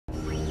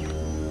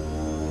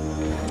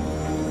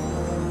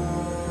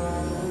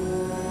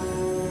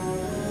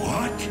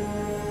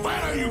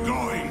are you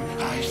going?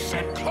 I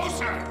said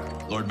closer!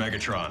 Lord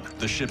Megatron,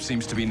 the ship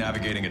seems to be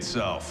navigating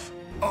itself.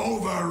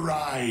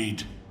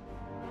 Override!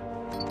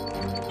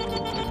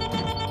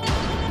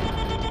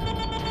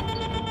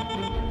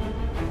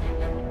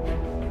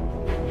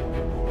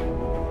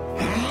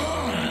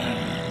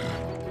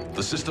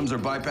 The systems are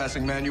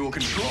bypassing manual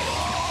control.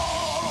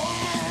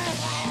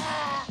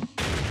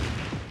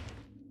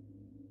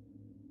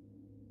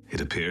 It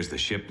appears the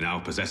ship now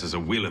possesses a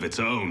will of its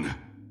own.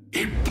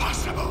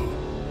 Impossible!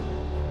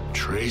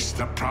 Trace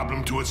the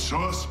problem to its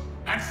source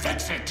and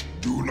fix it!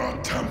 Do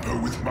not tamper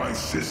with my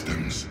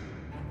systems.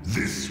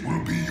 This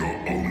will be your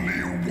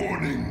only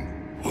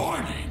warning.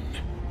 Warning?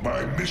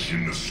 My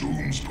mission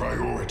assumes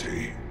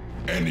priority.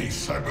 Any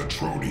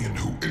Cybertronian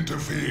who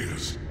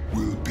interferes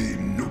will be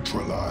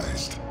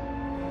neutralized.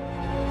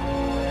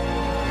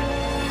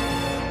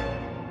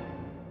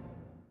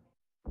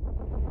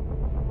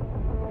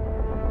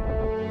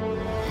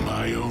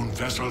 My own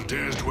vessel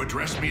dares to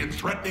address me in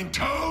threatening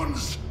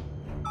tones?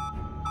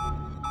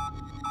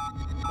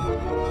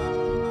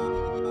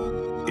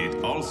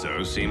 It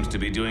also seems to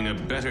be doing a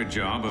better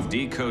job of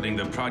decoding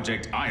the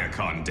Project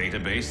Iacon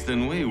database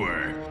than we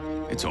were.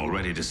 It's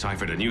already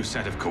deciphered a new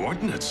set of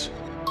coordinates.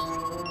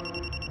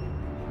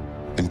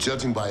 And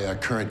judging by our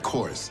current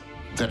course,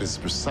 that is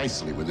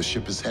precisely where the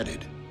ship is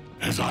headed.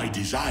 As I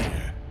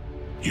desire.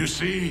 You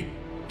see,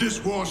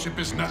 this warship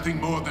is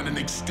nothing more than an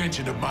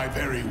extension of my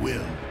very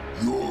will.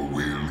 Your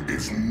will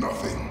is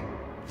nothing.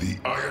 The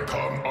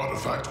Iacon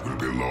artifact will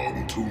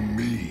belong to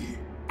me.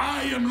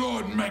 I am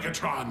Lord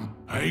Megatron.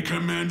 I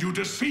command you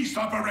to cease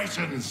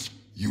operations.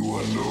 You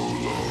are no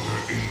longer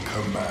in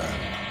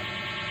command.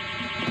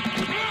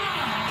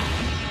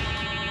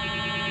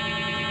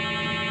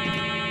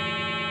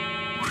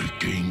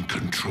 Regain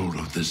control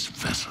of this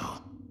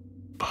vessel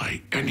by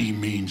any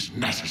means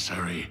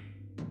necessary.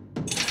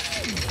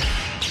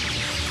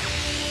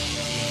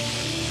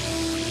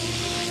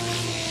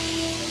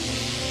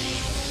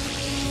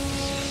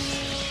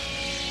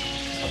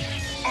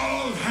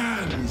 All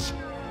hands!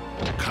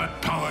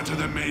 Cut power to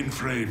the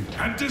mainframe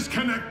and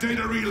disconnect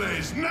data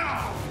relays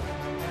now!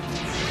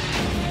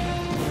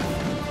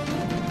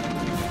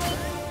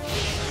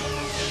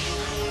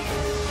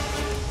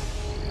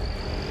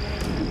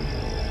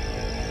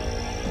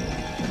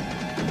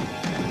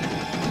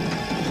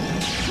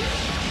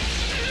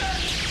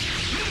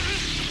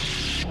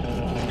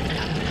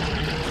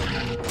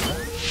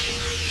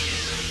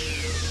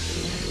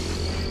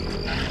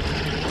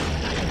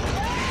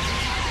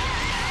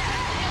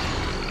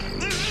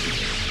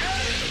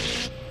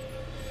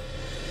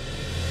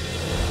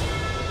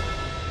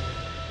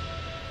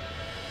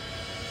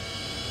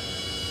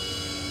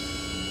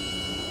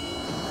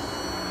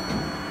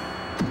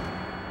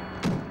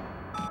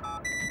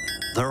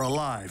 They're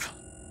alive,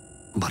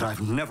 but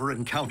I've never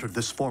encountered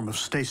this form of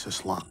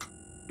stasis lock.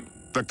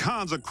 The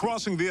cons are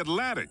crossing the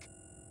Atlantic,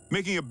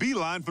 making a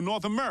beeline for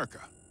North America.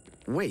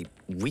 Wait,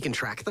 we can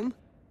track them?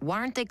 Why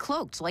aren't they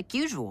cloaked like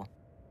usual?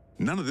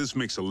 None of this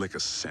makes a lick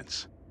of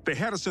sense. They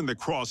had us in their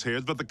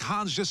crosshairs, but the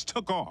cons just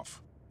took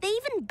off. They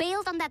even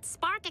bailed on that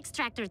spark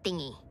extractor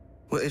thingy.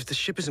 Well, if the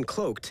ship isn't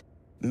cloaked,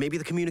 maybe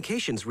the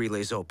communications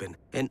relay's open,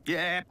 and...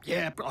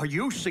 Yep. Are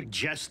you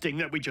suggesting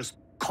that we just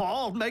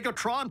call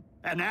Megatron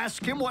and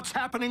ask him what's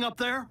happening up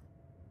there?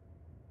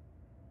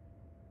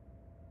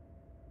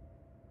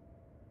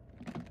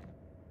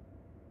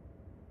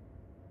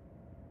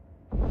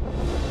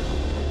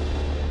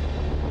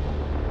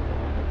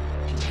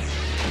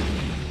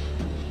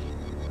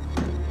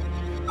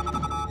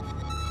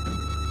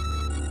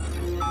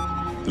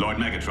 Lord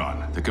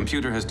Megatron, the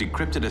computer has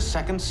decrypted a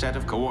second set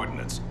of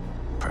coordinates.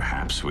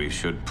 Perhaps we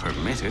should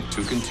permit it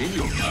to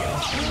continue.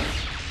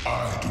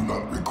 I do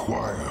not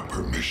require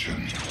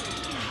permission.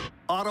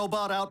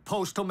 Autobot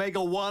Outpost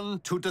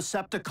Omega-1 to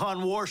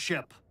Decepticon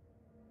warship.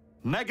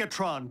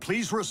 Megatron,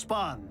 please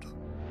respond.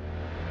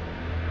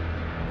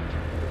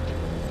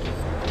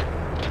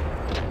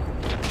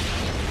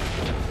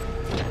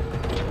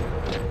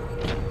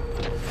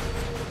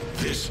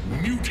 This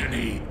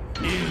mutiny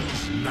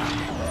ends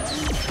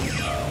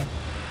now.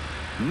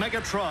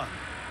 Megatron.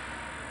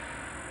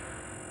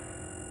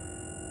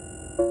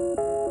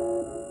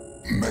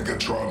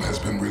 Megatron has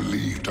been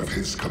relieved of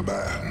his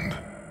command.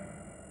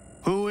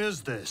 Who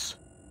is this?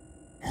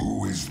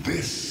 Who is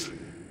this?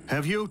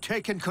 Have you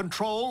taken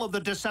control of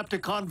the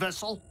Decepticon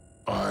vessel?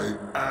 I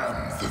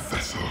am the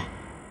vessel.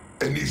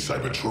 Any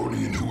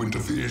Cybertronian who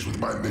interferes with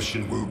my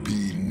mission will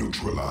be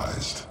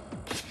neutralized.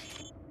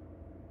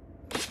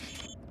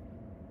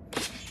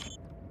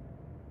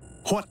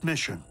 What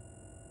mission?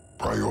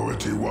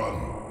 Priority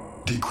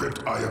 1.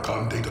 Decrypt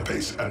Iacon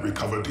database and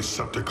recover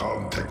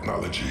Decepticon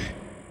technology.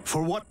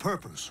 For what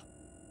purpose?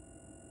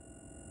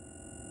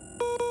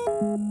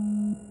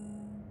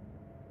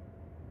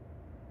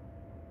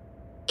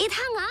 It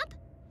hung up?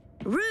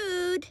 Rude!